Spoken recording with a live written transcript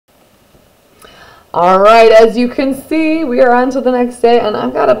All right, as you can see, we are on to the next day, and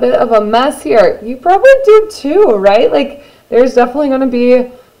I've got a bit of a mess here. You probably do too, right? Like, there's definitely going to be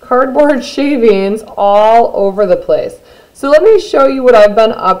cardboard shavings all over the place. So let me show you what I've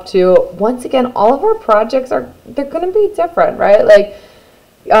been up to. Once again, all of our projects they're going to be different, right? Like,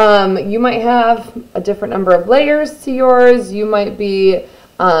 you might have a different number of layers to yours. You might be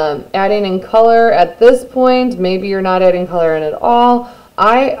adding in color at this point. Maybe you're not adding color in at all.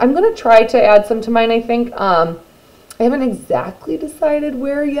 I'm going to try to add some to mine, I think. I haven't exactly decided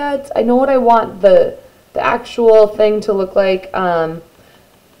where yet. I know what I want the actual thing to look like, but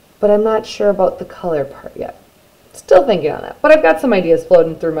I'm not sure about the color part yet. Still thinking on that, but I've got some ideas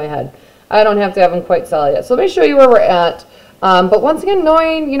floating through my head. I don't have to have them quite solid yet. So let me show you where we're at. But once again,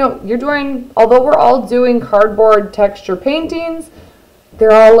 knowing, although we're all doing cardboard texture paintings,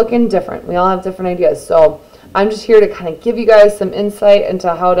 they're all looking different. We all have different ideas. So I'm just here to kind of give you guys some insight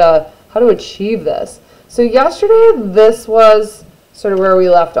into how to achieve this. So yesterday, this was sort of where we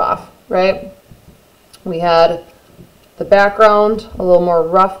left off, right? We had the background, a little more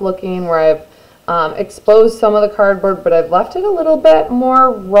rough looking, where I've exposed some of the cardboard, but I've left it a little bit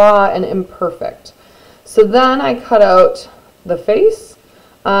more raw and imperfect. So then I cut out the face,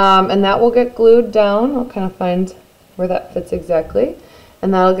 and that will get glued down. I'll kind of find where that fits exactly,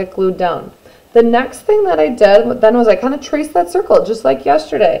 and that'll get glued down. The next thing that I did then was I kind of traced that circle, just like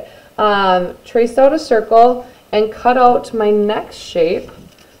yesterday. Traced out a circle and cut out my next shape,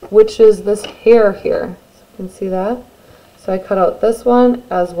 which is this hair here. So you can see that. So I cut out this one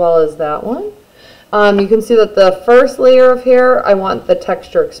as well as that one. You can see that the first layer of hair, I want the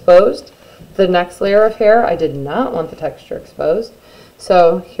texture exposed. The next layer of hair, I did not want the texture exposed.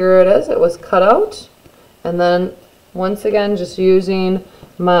 So here it is. It was cut out. And then once again, just using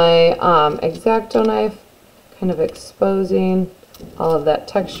my X-Acto knife, kind of exposing all of that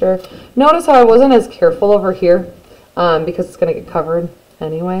texture. Notice how I wasn't as careful over here because it's going to get covered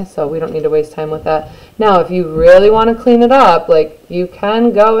anyway, so we don't need to waste time with that. Now, if you really want to clean it up, like, you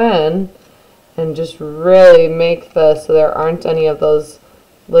can go in and just really make this so there aren't any of those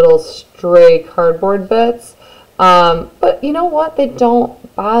little stray cardboard bits. But you know what? They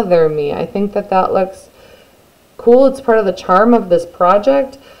don't bother me. I think that looks cool. It's part of the charm of this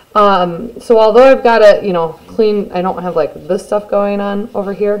project. So although I've got it, clean, I don't have like this stuff going on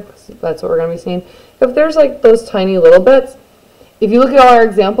over here, 'cause that's what we're going to be seeing. If there's like those tiny little bits, if you look at all our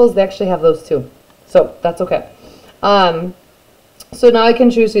examples, they actually have those too. So that's okay. So now I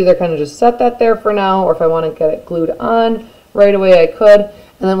can choose to either kind of just set that there for now, or if I want to get it glued on right away, I could.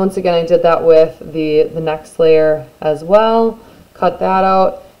 And then once again, I did that with the next layer as well. Cut that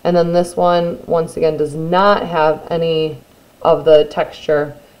out. And then this one, once again, does not have any of the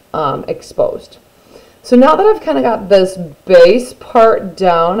texture exposed. So now that I've kind of got this base part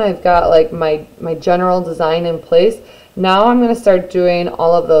down, I've got like my general design in place. Now I'm going to start doing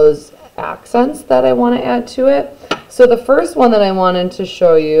all of those accents that I want to add to it. So the first one that I wanted to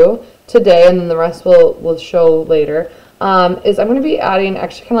show you today, and then the rest we'll show later, is I'm going to be adding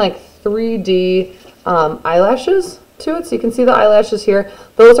actually kind of like 3D eyelashes to it. So you can see the eyelashes here.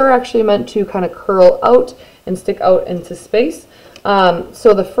 Those are actually meant to kind of curl out and stick out into space.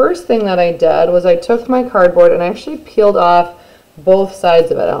 So the first thing that I did was I took my cardboard and I actually peeled off both sides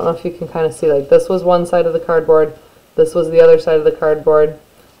of it. I don't know if you can kind of see, like, this was one side of the cardboard, this was the other side of the cardboard,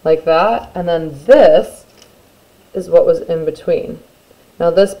 like that, and then this is what was in between.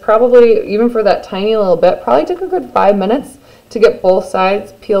 Now this probably, even for that tiny little bit, probably took a good 5 minutes to get both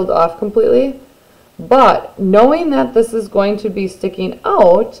sides peeled off completely. But knowing that this is going to be sticking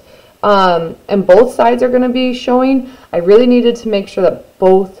out, and both sides are going to be showing, I really needed to make sure that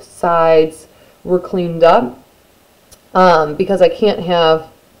both sides were cleaned up, because I can't have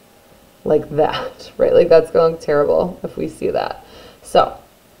like that, right? Like, that's going to look terrible if we see that. So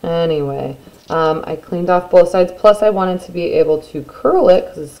anyway, I cleaned off both sides, plus I wanted to be able to curl it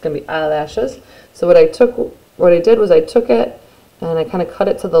because it's going to be eyelashes. So what I did was I took it and I kind of cut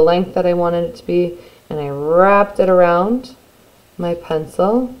it to the length that I wanted it to be, and I wrapped it around my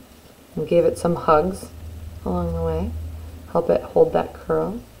pencil and gave it some hugs along the way, help it hold that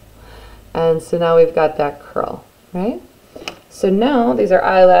curl. And so now we've got that curl, right? So now these are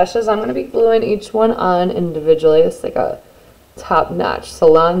eyelashes. I'm going to be gluing each one on individually. It's like a top-notch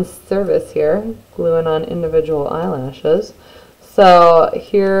salon service here, gluing on individual eyelashes. So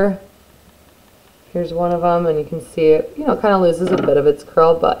here's one of them, and you can see it, kind of loses a bit of its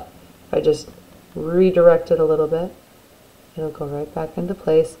curl, but if I just redirect it a little bit, it'll go right back into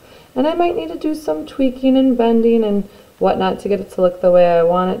place. And I might need to do some tweaking and bending and whatnot to get it to look the way I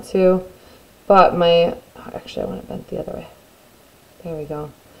want it to. But actually I want it bent the other way. There we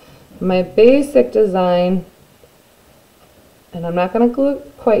go. my basic design, and I'm not going to glue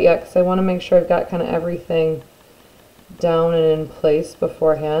it quite yet because I want to make sure I've got kind of everything down and in place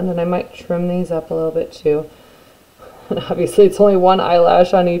beforehand, and I might trim these up a little bit too. And obviously it's only one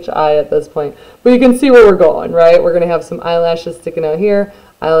eyelash on each eye at this point, but you can see where we're going, right? We're going to have some eyelashes sticking out here,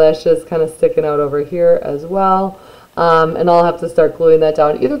 eyelashes kind of sticking out over here as well. And I'll have to start gluing that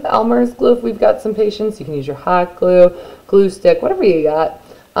down, either the Elmer's glue if we've got some patience. You can use your hot glue, glue stick, whatever you got.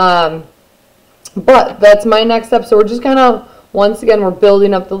 But that's my next step. So we're just kind of, once again, we're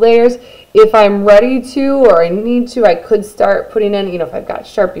building up the layers. If I'm ready to, or I need to, I could start putting in, you know, if I've got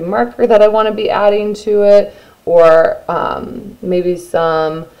Sharpie marker that I want to be adding to it, or maybe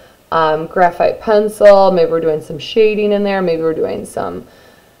some graphite pencil. Maybe we're doing some shading in there. Maybe we're doing some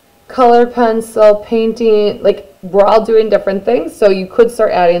color pencil, painting. Like, we're all doing different things, so you could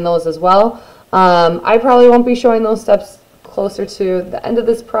start adding those as well. I probably won't be showing those steps closer to the end of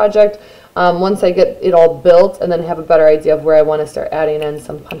this project. Once I get it all built and then have a better idea of where I want to start adding in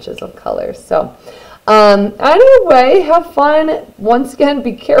some punches of colors. So anyway, have fun. Once again,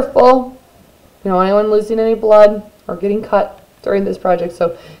 be careful. You know, anyone losing any blood or getting cut during this project.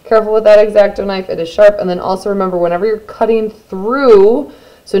 So careful with that X-Acto knife. It is sharp. And then also remember, whenever you're cutting through,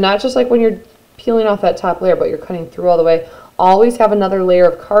 so not just like when you're peeling off that top layer, but you're cutting through all the way, always have another layer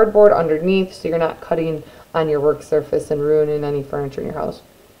of cardboard underneath so you're not cutting on your work surface and ruining any furniture in your house.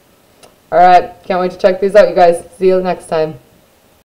 All right, can't wait to check these out, you guys. See you next time.